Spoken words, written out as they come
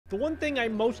The one thing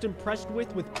I'm most impressed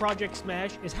with Project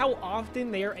Smash is how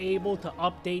often they are able to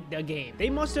update the game. They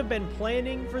must have been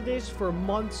planning for this for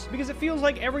months because it feels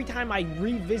like every time I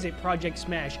revisit Project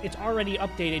Smash, it's already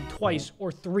updated twice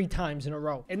or 3 times in a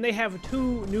row. And they have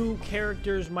 2 new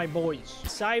characters, my boys.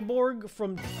 Cyborg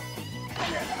from...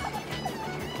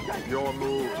 Your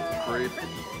move, creep.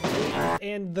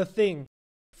 And the Thing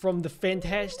from the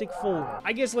Fantastic Four.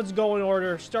 I guess let's go in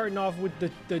order, starting off with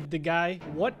the guy.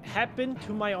 What happened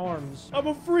to my arms? I'm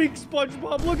a freak,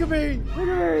 SpongeBob. Look at me. Look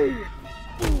at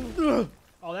me.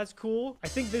 Oh, that's cool. I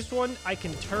think this one I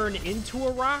can turn into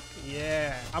a rock.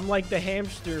 Yeah. I'm like the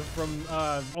hamster from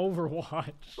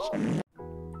Overwatch.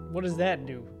 What does that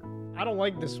do? I don't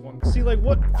like this one. See, like,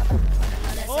 what?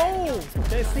 Oh,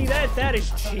 see, that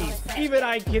is cheap. Even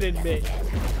I can admit.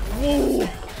 Whoa.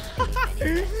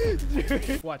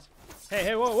 What?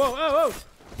 Hey, whoa, whoa, whoa,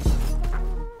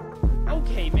 whoa.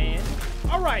 Okay, man.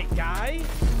 All right, guy.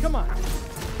 Come on.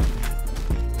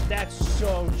 That's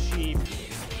so cheap.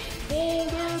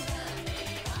 Boulder.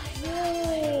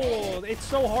 Whoa. It's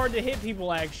so hard to hit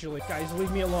people, actually. Guys,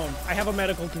 leave me alone. I have a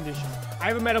medical condition. I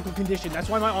have a medical condition. That's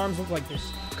why my arms look like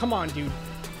this. Come on, dude.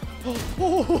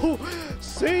 Oh,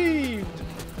 saved.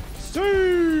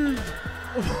 Saved.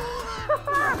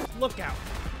 Look out.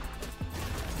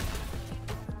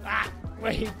 Ah,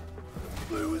 wait.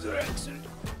 It was an accident.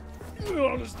 You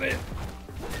don't understand.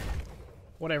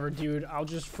 Whatever, dude. I'll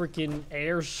just freaking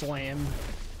air slam.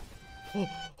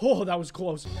 Oh, that was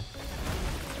close.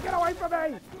 Get away from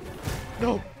me!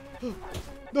 No.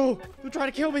 No. They're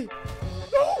trying to kill me.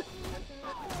 No.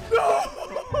 No.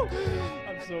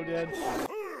 I'm so dead.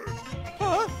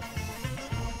 Huh?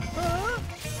 Huh?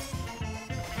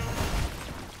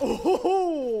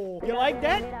 Oh, you like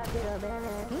that?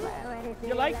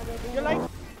 You like?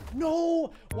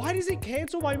 No, why does it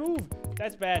cancel my move?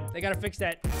 That's bad. They gotta fix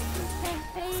that.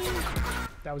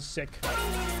 That was sick.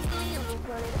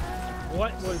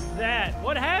 What was that?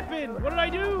 What happened? What did I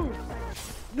do?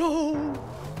 No.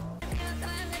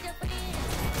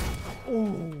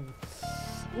 Ooh.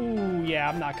 Ooh, yeah,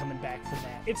 I'm not coming back from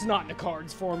that. It's not in the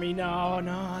cards for me. No.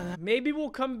 Maybe we'll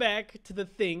come back to the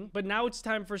Thing, but now it's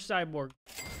time for Cyborg.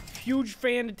 Huge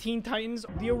fan of Teen Titans.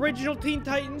 The original Teen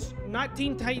Titans, not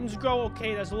Teen Titans Go.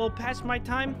 Okay, that's a little past my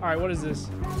time. All right, what is this?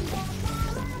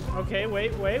 Okay,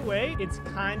 wait. It's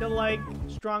kind of like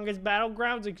Strongest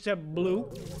Battlegrounds, except blue.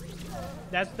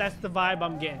 That's the vibe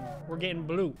I'm getting. We're getting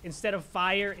blue. Instead of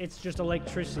fire, it's just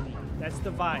electricity. That's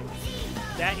the vibe.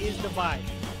 That is the vibe.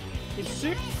 It's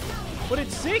sick, but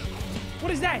it's sick.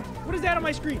 What is that? What is that on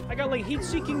my screen? I got like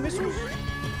heat-seeking missiles.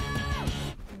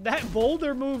 That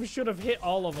boulder move should have hit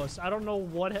all of us. I don't know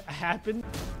what happened.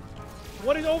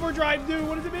 What does overdrive do?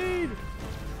 What does it mean?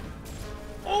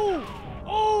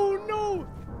 Oh no.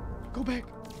 Go back.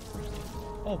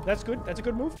 Oh, that's good. That's a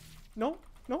good move. No.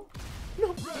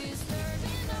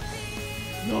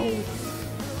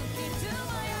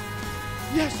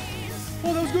 Yes.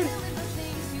 Oh, that was good.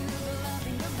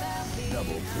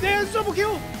 There's double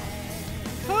kill.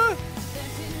 Huh?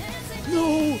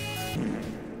 No.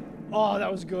 Oh,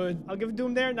 that was good. I'll give it to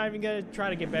him there. Not even gonna try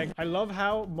to get back. I love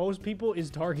how most people is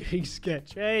targeting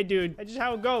Sketch. Hey, dude. That's just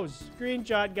how it goes.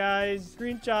 Screenshot, guys.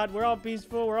 Screenshot. We're all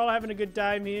peaceful. We're all having a good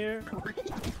time here.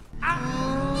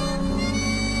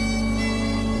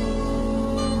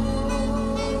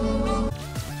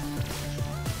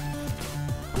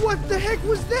 What the heck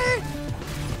was that?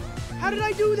 How did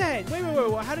I do that? Wait.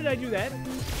 How did I do that?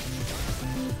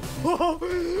 Oh,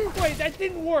 wait, that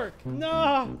didn't work.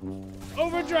 No.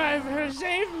 Overdrive,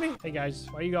 save me. Hey, guys,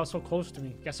 why are you all so close to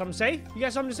me? You got something to say? You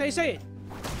got something to say? Say it.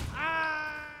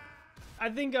 I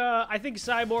think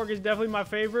Cyborg is definitely my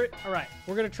favorite. All right,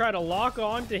 we're going to try to lock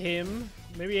on to him.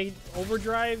 Maybe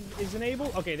overdrive is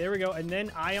enabled. Okay, there we go. And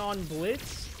then Ion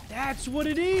Blitz. That's what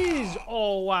it is.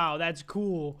 Oh, wow, that's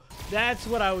cool. That's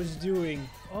what I was doing.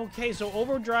 Okay, so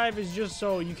overdrive is just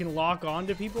so you can lock on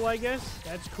to people, I guess.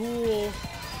 That's cool.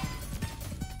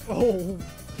 Oh.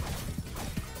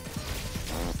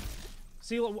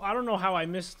 See, I don't know how I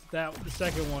missed the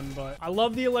second one, but I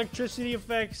love the electricity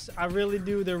effects. I really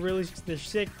do. They're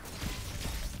sick.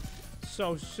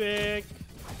 So sick.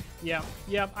 Yep,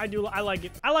 I do. I like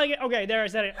it. Okay, there, I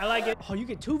said it. I like it. Oh, you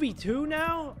get 2v2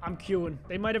 now? I'm queuing.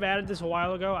 They might have added this a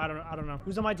while ago. I don't know.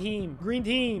 Who's on my team? Green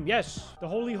team. Yes. The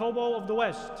Holy Hobo of the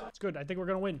West. It's good. I think we're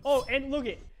gonna win. Oh, and look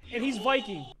it. And he's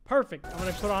Viking. Perfect. I'm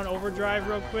gonna put on overdrive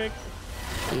real quick.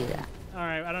 Yeah. All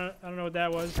right. I don't know what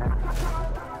that was. Huh?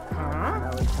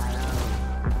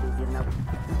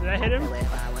 Did I hit him?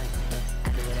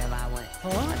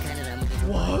 Huh?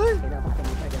 What?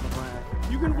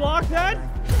 You can block that?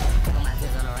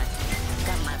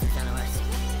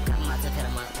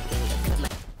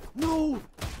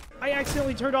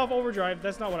 accidentally turned off overdrive.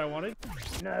 That's not what I wanted.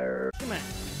 No. Come on.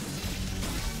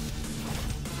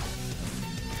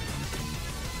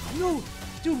 No.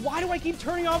 Dude, why do I keep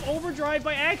turning off overdrive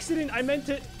by accident? I meant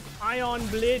to ion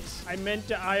blitz. I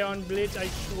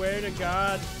swear to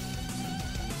God.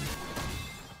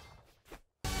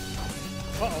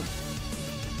 Uh-oh.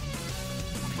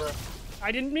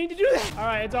 I didn't mean to do that. All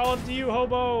right, it's all up to you,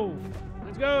 hobo.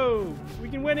 Let's go. We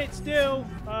can win it still.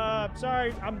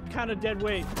 Sorry, I'm kind of dead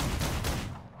weight.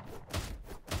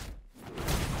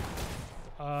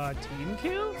 Team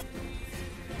kill?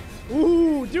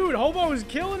 Ooh, dude, Hobo is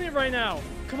killing it right now.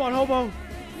 Come on, Hobo.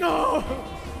 No!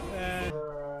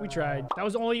 We tried. That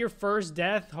was only your first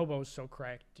death? Hobo's so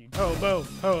cracked, dude. Hobo,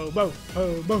 Hobo,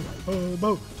 Hobo,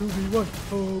 Hobo, 2v1,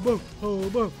 Hobo,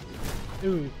 Hobo.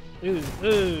 Ooh, ooh,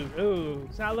 ooh, ooh.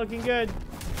 It's not looking good.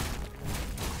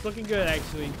 It's looking good,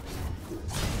 actually.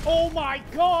 Oh my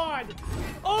God!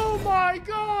 Oh my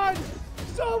God!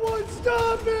 Someone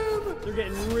stop him! They're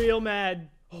getting real mad.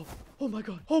 Oh my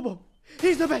God, Hobo.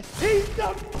 He's the best! He's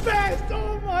the best!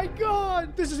 Oh my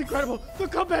God! This is incredible! The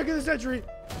comeback of the century!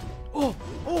 Oh,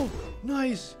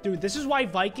 nice. Dude, this is why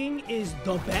Viking is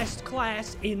the best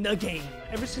class in the game.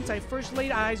 Ever since I first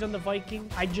laid eyes on the Viking,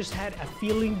 I just had a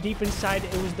feeling deep inside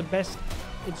it was the best.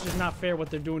 It's just not fair what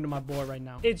they're doing to my boy right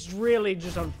now. It's really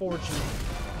just unfortunate.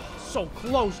 So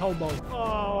close, Hobo.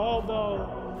 Oh,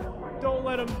 Hobo. Don't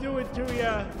let him do it to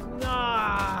ya.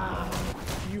 Nah.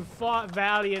 You fought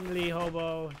valiantly,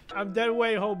 Hobo. I'm dead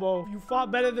weight, Hobo. You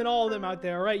fought better than all of them out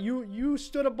there, all right? You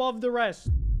stood above the rest.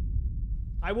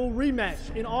 I will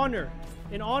rematch in honor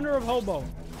of Hobo.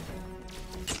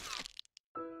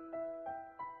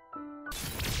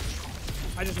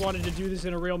 I just wanted to do this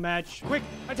in a real match. Quick,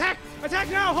 attack! Attack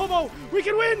now, Hobo! We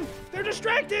can win! They're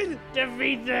distracted!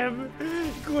 Defeat them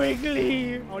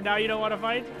quickly! Oh, now you don't want to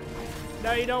fight?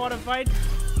 Now you don't want to fight?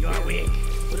 You're weak.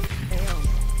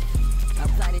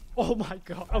 Oh my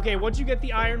God. Okay, once you get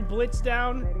the Iron Blitz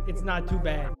down, it's not too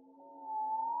bad.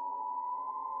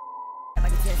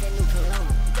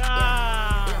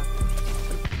 Ah!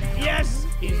 Yes!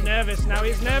 He's nervous. Now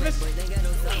he's nervous.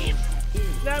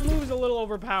 That move's a little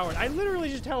overpowered. I literally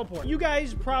just teleport. You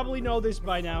guys probably know this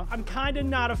by now. I'm kind of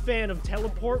not a fan of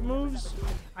teleport moves.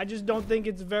 I just don't think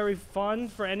it's very fun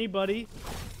for anybody.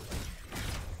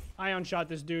 Ion shot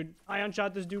this dude. Ion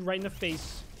shot this dude right in the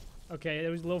face. Okay, it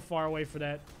was a little far away for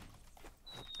that.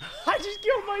 I just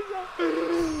killed myself.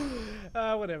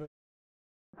 Whatever.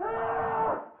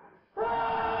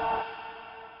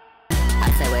 I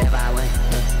say whatever I want.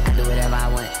 I do whatever I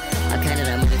want. I can't do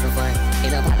that movie for fun. You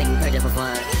know, popping you purchase for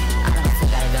fun. I don't have to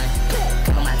got it done.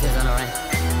 Couple my kids on the run.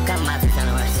 Couple my kids on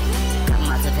the rush. Couple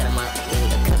my kids hit them up.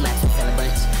 Couple my kids sell a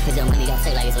bunch. Cause your money got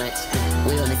shake like it's lunch.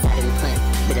 We on the side of the punch.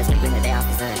 Bitch, sleeping the day off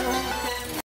the sun.